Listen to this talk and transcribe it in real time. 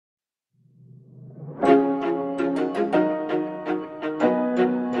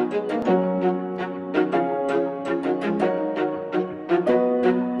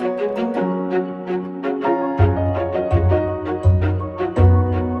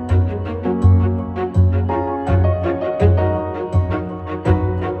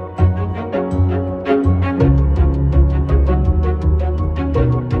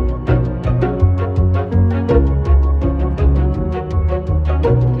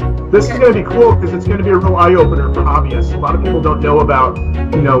This is going to be cool because it's going to be a real eye-opener for hobbyists. A lot of people don't know about,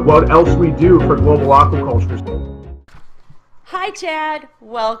 what else we do for global aquaculture. Hi, Chad.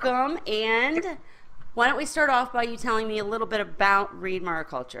 Welcome. And why don't we start off by you telling me a little bit about Reed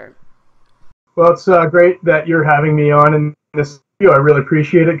Mariculture? Well, it's great that you're having me on in this video. I really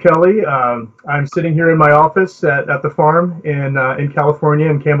appreciate it, Kelly. I'm sitting here in my office at the farm in California,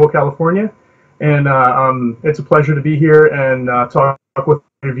 in Campbell, California. And it's a pleasure to be here and talk with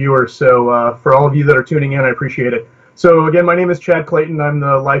your viewers. So for all of you that are tuning in, I appreciate it. So again, my name is Chad Clayton. I'm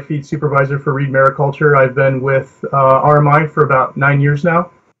the live feed supervisor for Reed Mariculture. I've been with RMI for about 9 years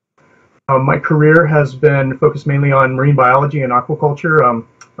now. My career has been focused mainly on marine biology and aquaculture.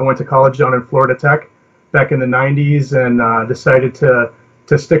 I went to college down in Florida Tech back in the 90s and decided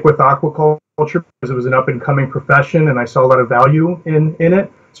to stick with aquaculture because it was an up-and-coming profession and I saw a lot of value in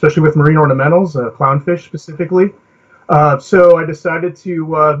it, especially with marine ornamentals, clownfish specifically. So I decided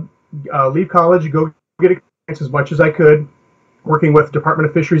to leave college, go get experience as much as I could, working with Department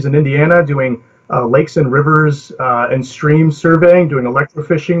of Fisheries in Indiana, doing lakes and rivers and stream surveying, doing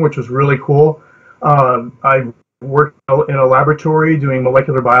electrofishing, which was really cool. I worked in a laboratory doing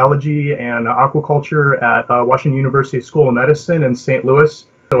molecular biology and aquaculture at Washington University School of Medicine in St. Louis.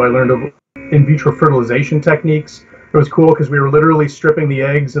 So I learned in vitro fertilization techniques. It was cool because we were literally stripping the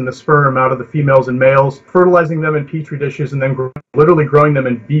eggs and the sperm out of the females and males, fertilizing them in petri dishes, and then literally growing them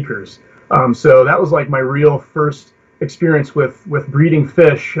in beakers. So that was like my real first experience with breeding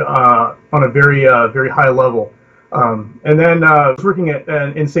fish on a very high level. And then I was working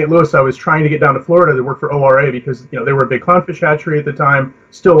in St. Louis. I was trying to get down to Florida to work for ORA because they were a big clownfish hatchery at the time,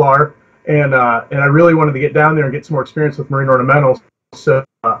 still are, and I really wanted to get down there and get some more experience with marine ornamentals. So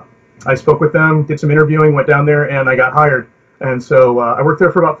I spoke with them, did some interviewing, went down there, and I got hired. And so I worked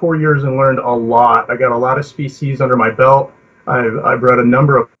there for about 4 years and learned a lot. I got a lot of species under my belt. I bred a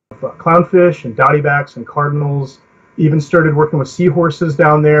number of clownfish and dottybacks and cardinals. Even started working with seahorses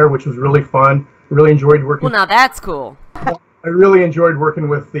down there, which was really fun. Really enjoyed working. Well, now that's cool. I really enjoyed working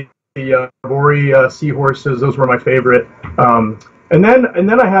with the Bori seahorses. Those were my favorite. And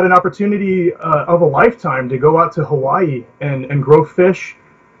then I had an opportunity of a lifetime to go out to Hawaii and grow fish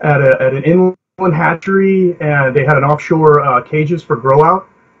at an inland hatchery, and they had an offshore cages for grow out.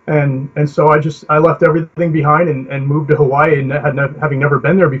 And so I left everything behind and moved to Hawaii, and having never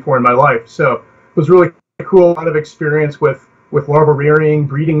been there before in my life. So it was really cool. A lot of experience with larval rearing,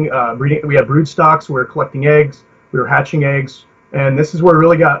 breeding. We had brood stocks. We were collecting eggs. We were hatching eggs, and this is where I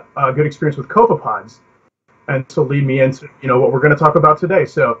really got good experience with copepods, and to lead me into what we're going to talk about today.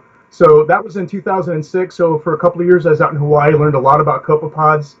 So that was in 2006. So for a couple of years, I was out in Hawaii, learned a lot about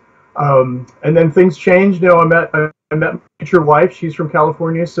copepods, and then things changed. I met my future wife. She's from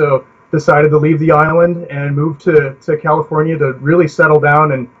California, so decided to leave the island and move to California to really settle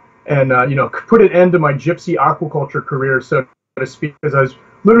down and put an end to my gypsy aquaculture career, so to speak, because I was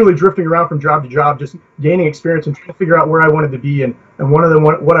literally drifting around from job to job, just gaining experience and trying to figure out where I wanted to be and what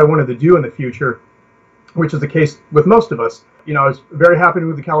I wanted to do in the future, which is the case with most of us. I was very happy to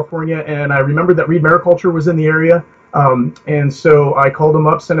move to California, and I remembered that Reed Mariculture was in the area, and so I called them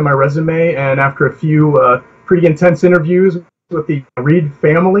up, sent in my resume, and after a few pretty intense interviews with the Reed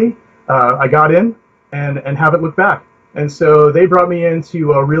family, I got in and haven't looked back. And so they brought me in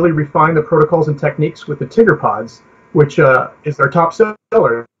to really refine the protocols and techniques with the Tigger pods, which is their top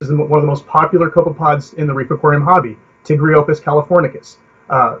seller. This is one of the most popular copepods in the reef aquarium hobby, Tigriopus californicus.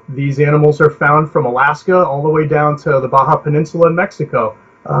 These animals are found from Alaska all the way down to the Baja Peninsula in Mexico.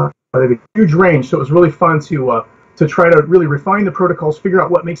 They have a huge range, so it was really fun to try to really refine the protocols, figure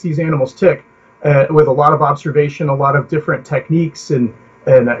out what makes these animals tick, with a lot of observation, a lot of different techniques and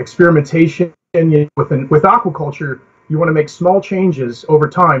experimentation. With aquaculture, you want to make small changes over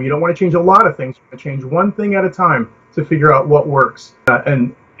time. You don't want to change a lot of things. You want to change one thing at a time to figure out what works.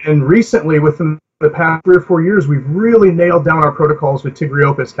 And recently, within the past 3 or 4 years, we've really nailed down our protocols with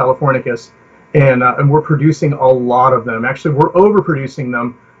Tigriopus californicus, and we're producing a lot of them. Actually, we're overproducing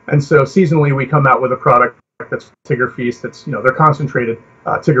them, and so seasonally we come out with a product that's Tigger Feast. That's they're concentrated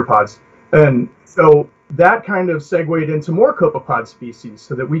Tigger pods, and so that kind of segued into more copepod species,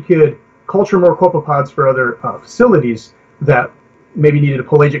 so that we could culture more copepods for other facilities that maybe needed a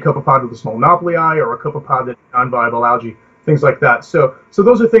pelagic copepod with a small nauplii or a copepod that's non-viable algae, things like that. So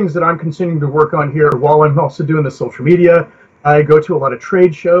those are things that I'm continuing to work on here while I'm also doing the social media. I go to a lot of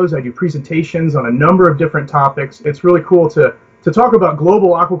trade shows. I do presentations on a number of different topics. It's really cool to talk about global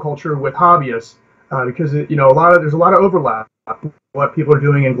aquaculture with hobbyists because there's a lot of overlap what people are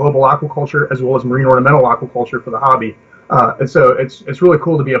doing in global aquaculture as well as marine ornamental aquaculture for the hobby. And so it's really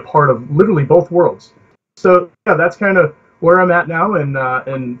cool to be a part of literally both worlds. So yeah, that's kind of where I'm at now,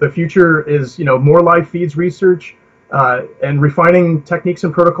 and the future is, more live feeds research, and refining techniques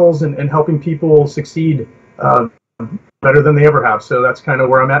and protocols, and helping people succeed better than they ever have. So that's kind of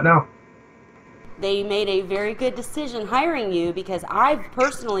where I'm at now. They made a very good decision hiring you, because I've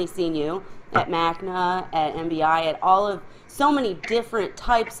personally seen you at MACNA, at MBI, at all of so many different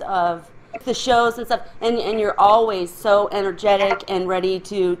types of the shows and stuff, and you're always so energetic and ready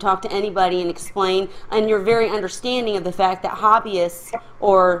to talk to anybody and explain, and you're very understanding of the fact that hobbyists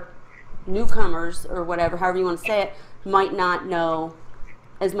or newcomers, or whatever, however you want to say it, might not know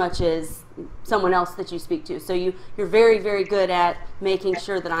as much as someone else that you speak to. So you're very, very good at making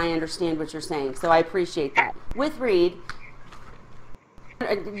sure that I understand what you're saying. So I appreciate that. With Reed,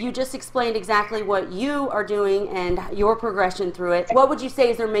 you just explained exactly what you are doing and your progression through it. What would you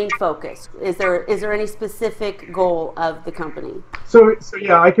say is their main focus? Is there any specific goal of the company? So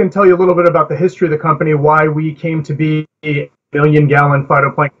yeah, I can tell you a little bit about the history of the company, why we came to be a million-gallon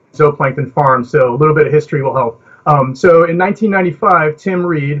phytoplankton, zooplankton farm. So a little bit of history will help. So in 1995, Tim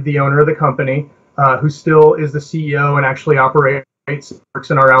Reed, the owner of the company, who still is the CEO and actually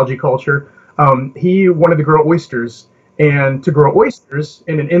works in our algae culture, he wanted to grow oysters. And to grow oysters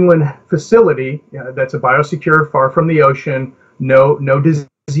in an inland facility that's a biosecure, far from the ocean, no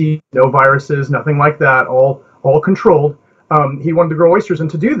disease, no viruses, nothing like that, all controlled. He wanted to grow oysters,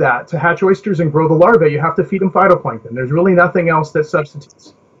 and to do that, to hatch oysters and grow the larvae, you have to feed them phytoplankton. There's really nothing else that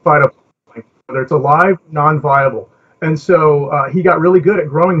substitutes phytoplankton, whether it's alive, non-viable. And so he got really good at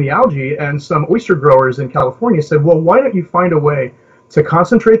growing the algae, and some oyster growers in California said, well, why don't you find a way to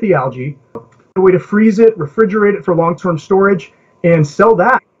concentrate the algae, a way to freeze it, refrigerate it for long-term storage, and sell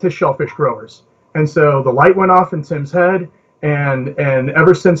that to shellfish growers. And so the light went off in Tim's head, and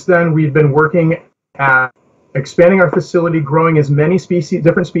ever since then we've been working at expanding our facility, growing as many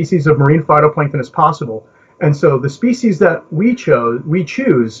different species of marine phytoplankton as possible. And so the species that we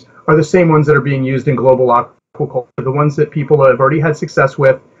choose are the same ones that are being used in global aquaculture, the ones that people have already had success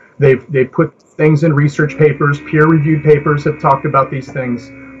with. They've put things in research papers, peer-reviewed papers have talked about these things,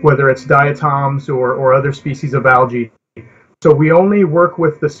 whether it's diatoms or other species of algae. So we only work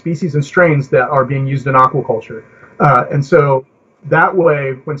with the species and strains that are being used in aquaculture. And so that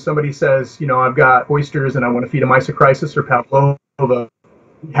way, when somebody says, I've got oysters and I want to feed them Isochrysis or Pavlova,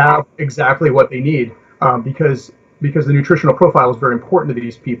 we have exactly what they need, because the nutritional profile is very important to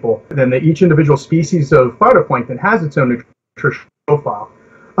these people. And then each individual species of phytoplankton has its own nutritional profile.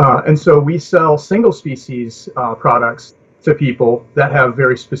 And so we sell single species products to people that have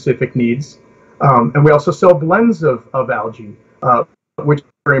very specific needs. And we also sell blends of algae, which is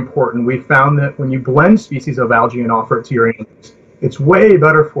very important. We found that when you blend species of algae and offer it to your animals, it's way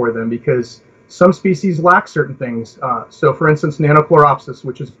better for them, because some species lack certain things. So for instance, Nanochloropsis,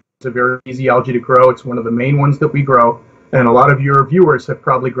 which is a very easy algae to grow. It's one of the main ones that we grow. And a lot of your viewers have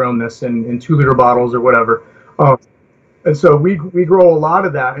probably grown this in 2-liter bottles or whatever. And so we grow a lot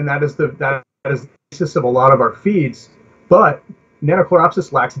of that, and that is the basis of a lot of our feeds. But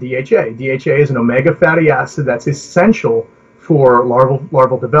Nanochloropsis lacks DHA. DHA is an omega fatty acid that's essential for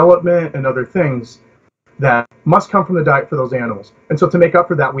larval development and other things that must come from the diet for those animals. And so to make up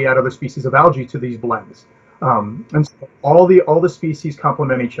for that, we add other species of algae to these blends. And so all the species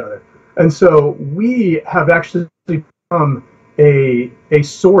complement each other. And so we have actually become a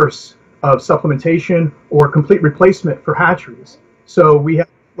source of supplementation or complete replacement for hatcheries. So we have,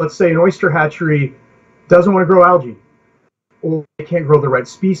 let's say an oyster hatchery doesn't want to grow algae, or they can't grow the right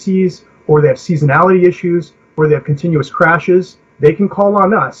species, or they have seasonality issues, or they have continuous crashes. They can call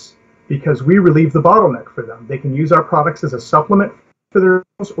on us because we relieve the bottleneck for them. They can use our products as a supplement for their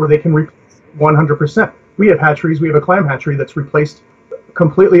animals, or they can replace 100%. We have hatcheries, we have a clam hatchery that's replaced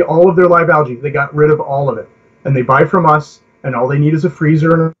completely all of their live algae. They got rid of all of it. And they buy from us, and all they need is a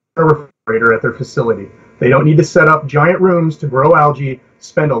freezer and a refrigerator at their facility. They don't need to set up giant rooms to grow algae,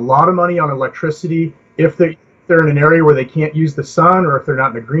 spend a lot of money on electricity if they're in an area where they can't use the sun, or if they're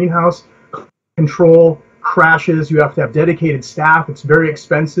not in a greenhouse. Control crashes, you have to have dedicated staff. It's very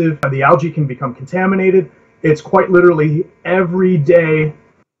expensive. The algae can become contaminated. It's quite literally every day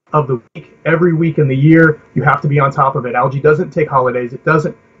of the week, every week in the year, you have to be on top of it. Algae doesn't take holidays. It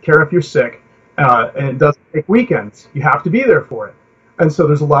doesn't care if you're sick, and it doesn't take weekends. You have to be there for it. And so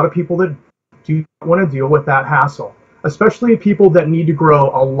there's a lot of people that do want to deal with that hassle, especially people that need to grow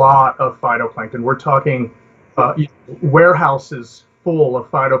a lot of phytoplankton. We're talking warehouses full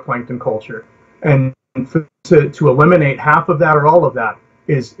of phytoplankton culture, and to eliminate half of that or all of that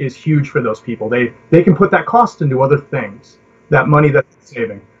is huge for those people. They can put that cost into other things, that money that's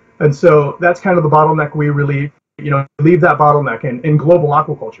saving. And so that's kind of the bottleneck we relieve leave that bottleneck in global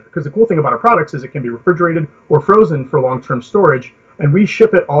aquaculture. Because the cool thing about our products is it can be refrigerated or frozen for long-term storage, and we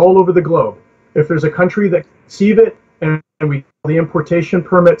ship it all over the globe. If there's a country that can receive it, and we the importation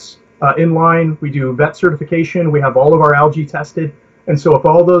permits in line, we do vet certification, we have all of our algae tested, and so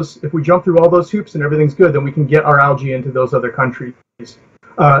if we jump through all those hoops and everything's good, then we can get our algae into those other countries.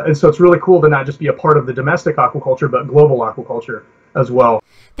 And so it's really cool to not just be a part of the domestic aquaculture, but global aquaculture as well.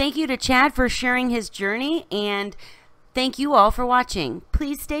 Thank you to Chad for sharing his journey, and thank you all for watching.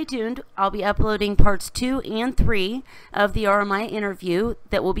 Please stay tuned. I'll be uploading parts 2 and 3 of the RMI interview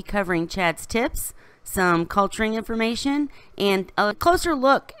that will be covering Chad's tips, some culturing information, and a closer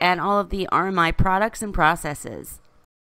look at all of the RMI products and processes.